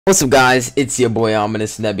What's up guys, it's your boy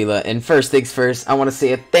Ominous Nebula, and first things first, I want to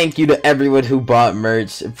say a thank you to everyone who bought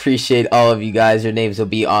merch. Appreciate all of you guys. Your names will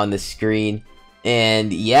be on the screen.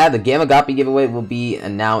 And yeah, the Gamagapi giveaway will be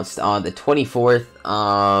announced on the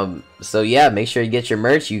 24th. So yeah, make sure you get your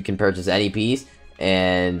merch. You can purchase any piece.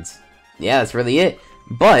 And yeah, that's really it.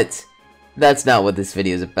 But that's not what this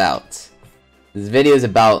video is about. This video is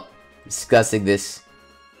about discussing this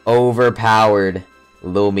overpowered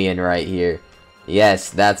Loomian right here. Yes,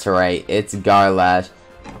 that's right, it's Garlash.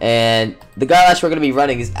 And the Garlash we're going to be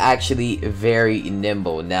running is actually very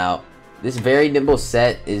nimble. Now, this very nimble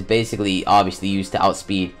set is basically obviously used to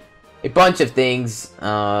outspeed a bunch of things.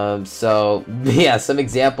 So, yeah, some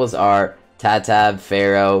examples are Tatab,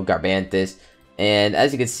 Pharaoh, Garbantis. And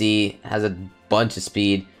as you can see, has a bunch of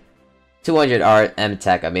speed. 200 art, M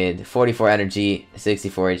attack, 44 energy,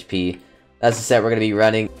 64 HP. That's the set we're going to be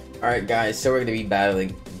running. Alright guys, so we're going to be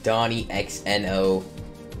battling Donnie XNO.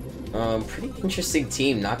 Pretty interesting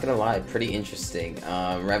team, not gonna lie, pretty interesting.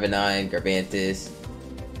 Revenine, Garbantis,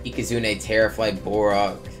 Ikazune, Terrafly,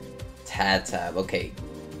 Borok, Tatab. Okay.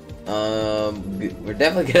 We're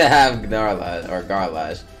definitely gonna have Gnarlash or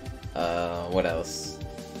Garlash. What else?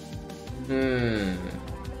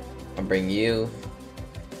 I'll bring you.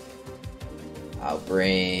 I'll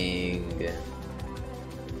bring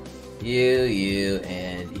you,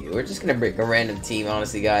 and you. We're just gonna bring a random team,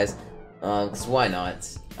 honestly, guys. Cause why not?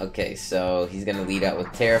 Okay, so he's gonna lead out with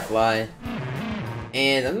Terrafly.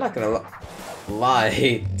 And I'm not gonna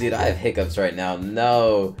lie, dude, I have hiccups right now.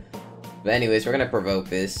 No. But anyways, we're gonna provoke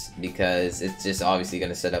this because it's just obviously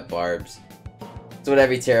gonna set up barbs. That's what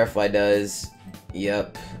every Terrafly does.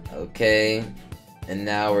 Yep. Okay. And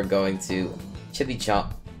now we're going to Chili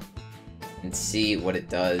Chomp and see what it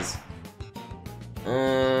does.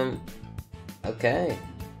 Okay.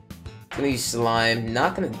 Gonna use Slime.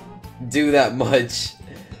 Not gonna do that much.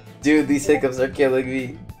 Dude, these hiccups are killing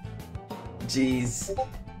me. Jeez.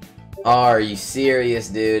 Are you serious,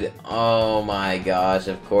 dude? Oh my gosh.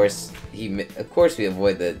 Of course we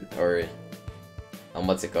avoid the, or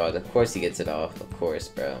what's it called? Of course he gets it off. Of course,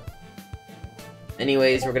 bro.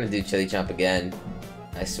 Anyways, we're gonna do Chili Chomp again.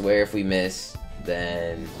 I swear if we miss,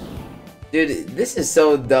 then dude, this is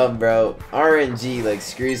so dumb, bro. RNG, like,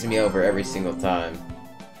 screws me over every single time.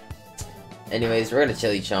 Anyways, we're gonna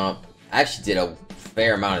Chili Chomp. I actually did a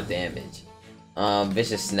fair amount of damage.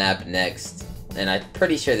 Vicious Snap next. And I'm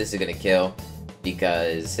pretty sure this is gonna kill,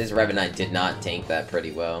 because his Revenant did not tank that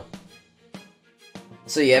pretty well.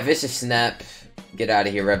 So yeah, Vicious Snap. Get out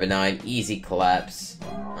of here, Revenant. Easy collapse.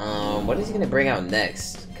 What is he gonna bring out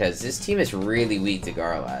next? Because this team is really weak to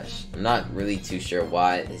Garlash. I'm not really too sure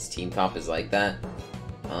why his team comp is like that.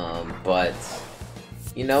 But,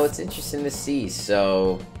 you know, it's interesting to see.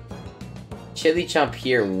 So, Chili Chomp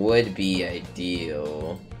here would be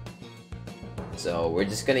ideal. So, we're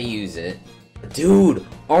just gonna use it. Dude,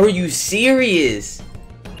 are you serious?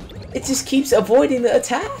 It just keeps avoiding the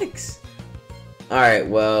attacks. Alright,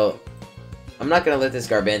 well, I'm not gonna let this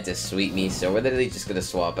Garbantis sweep me, so we're literally just gonna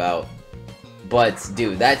swap out. But,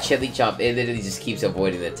 dude, that Chili Chomp, it literally just keeps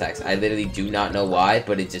avoiding the attacks. I literally do not know why,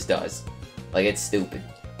 but it just does. Like, it's stupid.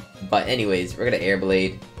 But anyways, we're gonna Air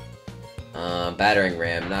Blade. Battering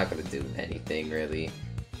Ram, not gonna do anything, really.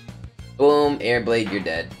 Boom, Air Blade, you're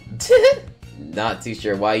dead. Not too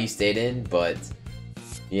sure why you stayed in, but,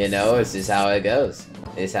 you know, it's just how it goes.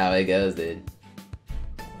 It's how it goes, dude.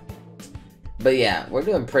 But yeah, we're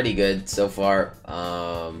doing pretty good so far.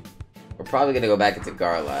 We're probably gonna go back into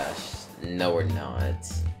Garlash. No, we're not.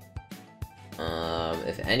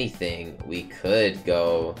 If anything, we could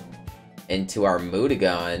go into our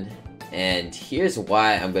Mutagon, and here's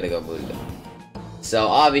why I'm gonna go Mutagon. So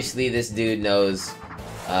obviously this dude knows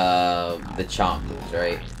the Chomp moves,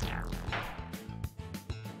 right?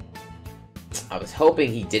 I was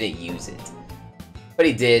hoping he didn't use it, but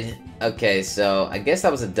he did. Okay, so I guess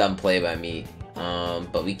that was a dumb play by me.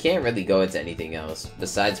 But we can't really go into anything else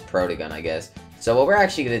besides Protogun, I guess. So what we're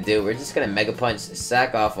actually gonna do, we're just gonna Mega Punch,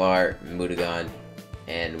 sack off our Mutagon,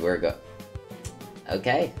 and we're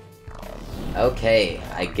Okay. Okay,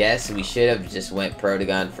 I guess we should have just went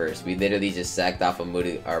Protogun first. We literally just sacked off our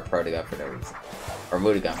Protogun for no reason. Or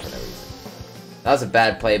Mutagon for no reason. That was a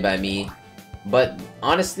bad play by me. But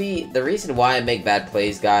honestly, the reason why I make bad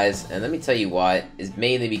plays, guys, and let me tell you why, is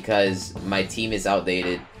mainly because my team is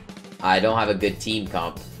outdated. I don't have a good team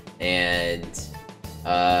comp, and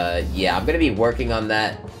yeah, I'm gonna be working on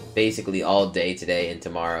that basically all day today and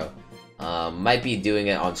tomorrow. Might be doing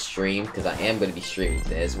it on stream, because I am gonna be streaming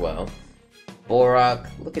today as well. Borok,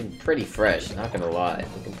 looking pretty fresh, not gonna lie.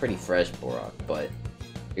 Looking pretty fresh, Borok, but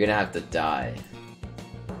you're gonna have to die.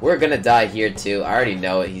 We're gonna die here too. I already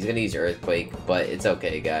know it. He's gonna use Earthquake, but it's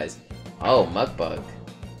okay, guys. Oh, Muckbug.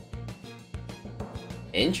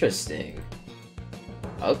 Interesting.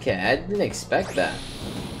 Okay, I didn't expect that.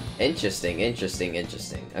 Interesting.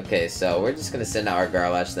 Okay, so we're just gonna send out our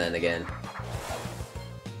Garlash then again.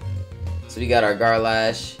 So we got our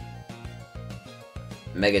Garlash.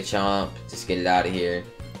 Mega Chomp. Just get it out of here.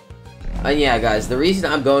 And yeah, guys, the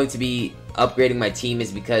reason I'm going to be upgrading my team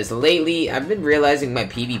is because lately I've been realizing my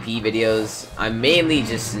PvP videos, I'm mainly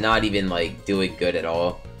just not even like doing good at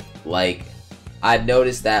all. Like, I've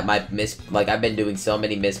noticed that I've been doing so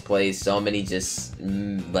many misplays, so many just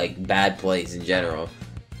like bad plays in general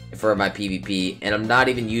for my PvP, and I'm not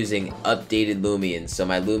even using updated Loomians, so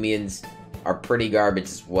my Loomians are pretty garbage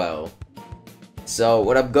as well. So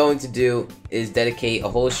what I'm going to do is dedicate a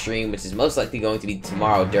whole stream, which is most likely going to be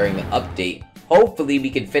tomorrow during the update. Hopefully we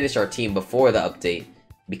can finish our team before the update,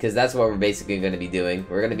 because that's what we're basically going to be doing.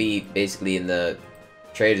 We're going to be basically in the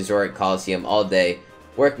Trade Resort Coliseum all day,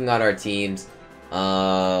 working on our teams.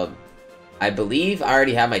 I believe I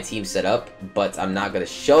already have my team set up, but I'm not going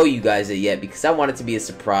to show you guys it yet, because I want it to be a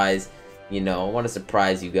surprise. You know, I want to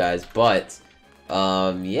surprise you guys, but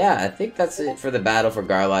yeah, I think that's it for the battle for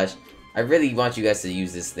Garlash. I really want you guys to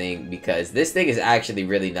use this thing, because this thing is actually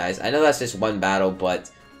really nice. I know that's just one battle,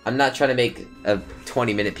 but I'm not trying to make a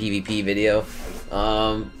 20-minute PvP video.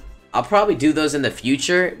 I'll probably do those in the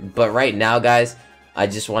future, but right now, guys, I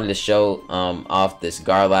just wanted to show off this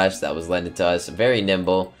Garlash that was lended to us. Very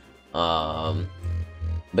nimble. But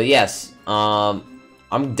yes,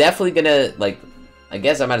 I'm definitely gonna, like, I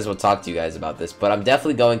guess I might as well talk to you guys about this, but I'm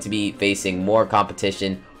definitely going to be facing more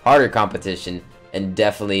competition, harder competition, and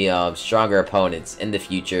definitely stronger opponents in the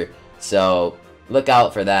future. So look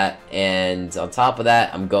out for that. And on top of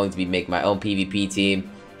that, I'm going to be making my own PvP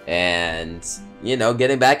team, and you know,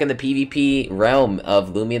 getting back in the PvP realm of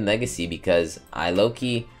Loomian Legacy, because I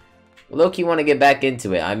low-key want to get back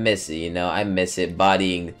into it. I miss it, you know. I miss it,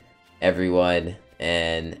 bodying everyone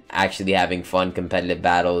and actually having fun competitive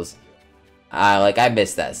battles. I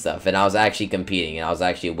miss that stuff, and I was actually competing, and I was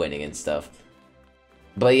actually winning and stuff.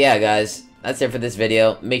 But yeah, guys, that's it for this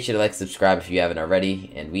video. Make sure to like, subscribe if you haven't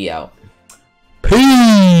already, and we out.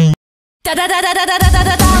 Peace!